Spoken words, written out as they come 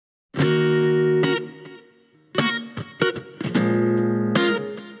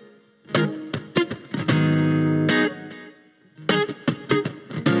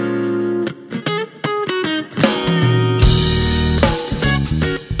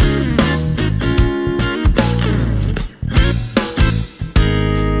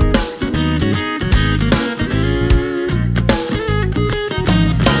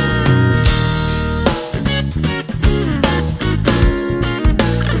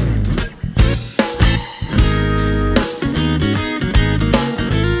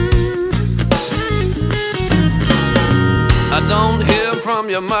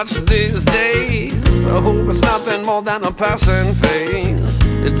you much these days. I hope it's nothing more than a passing phase.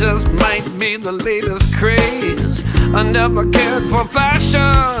 It just might be the latest craze. I never cared for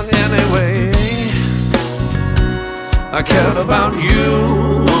fashion anyway. I cared about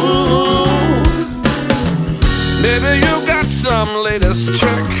you. Maybe you got some latest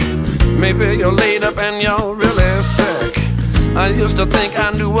trick. Maybe you're laid up and you're really sick. I used to think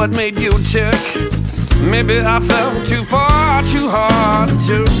I knew what made you tick. Maybe I fell too far, too hard,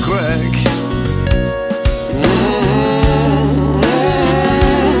 too quick.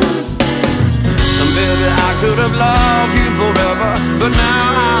 Baby, I could have loved you forever, but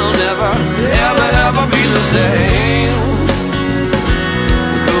now I'll never, ever, ever be the same.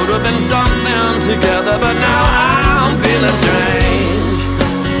 We could have been something together, but now I'm feeling strange.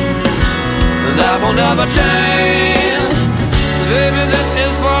 That will never change. Baby, this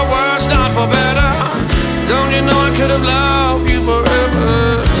is for worse, not for better. Don't you know I could have loved you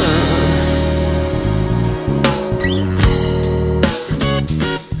forever?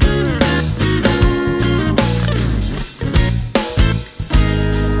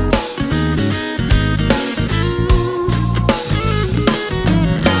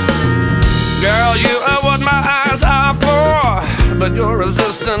 Girl, you are what my eyes are for, but your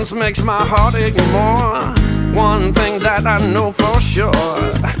resistance makes my heart ache more. One thing that I know for sure,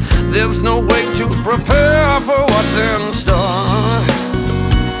 there's no way to prepare for what's in store.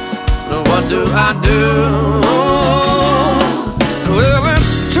 What do I do? Well,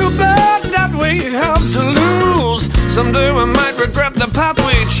 it's too bad that we have to lose. Someday we might regret the path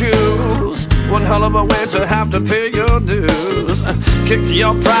we choose. One hell of a way to have to pay your dues. Kick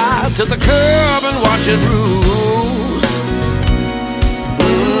your pride to the curb and watch it bruise.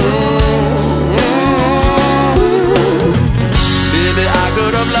 Baby, I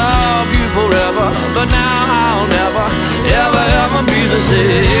could have loved you forever, but now I'll never, ever, ever be the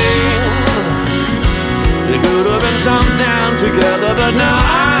same. It could have been something together, but now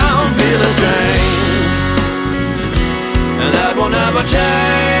I'm feeling strange. And that will never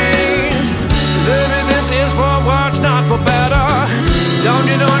change. Baby, this is for worse, not for better. Don't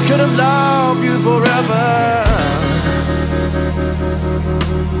you know I could have loved you forever?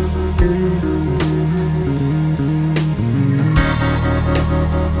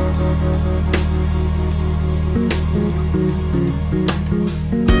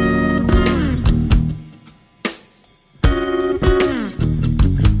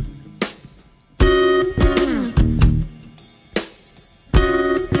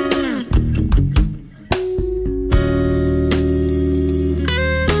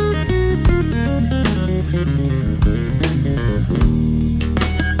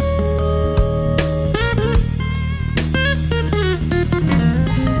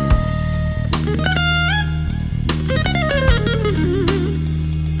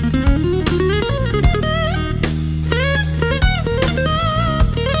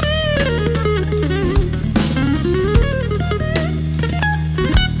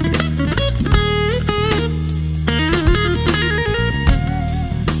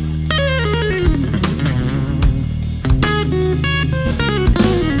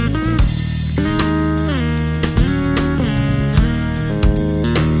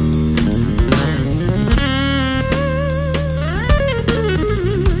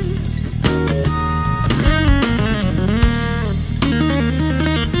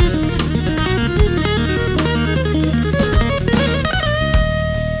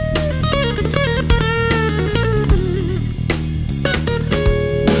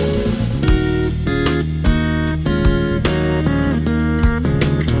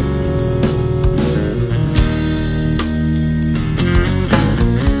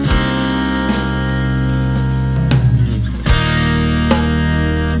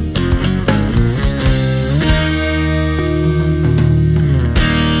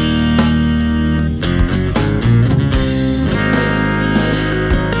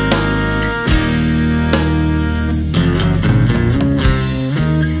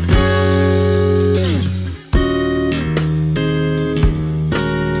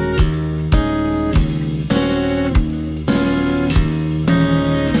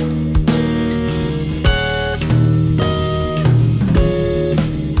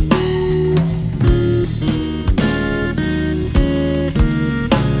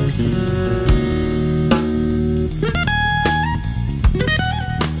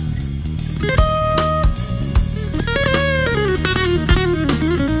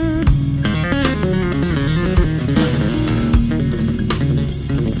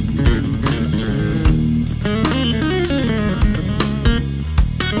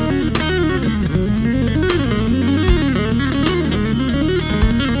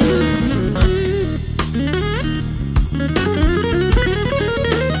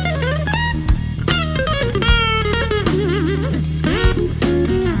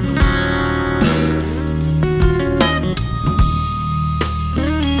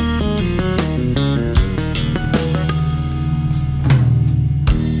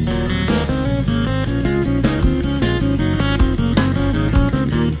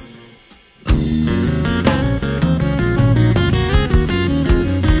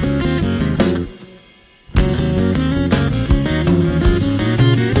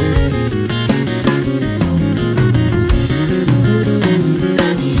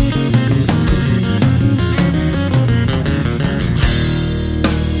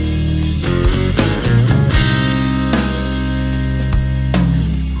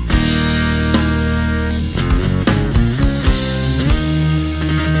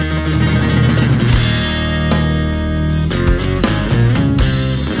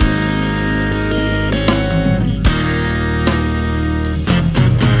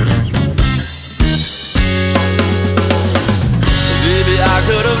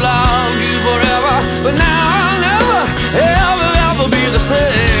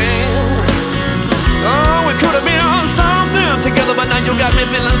 you got me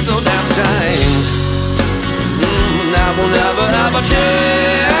feeling so damn strange. That will never ever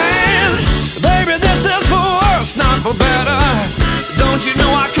change. Baby, this is for worse, not for better. Don't you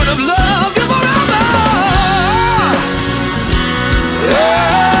know I could have loved you forever?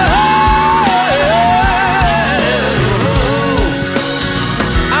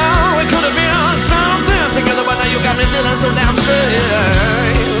 Oh, we could have been something together, but now you got me feeling so damn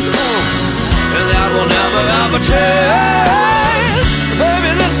strange. And that will never ever change.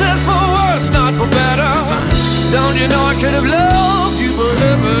 Baby, this is for worse, not for better. Don't you know I could have loved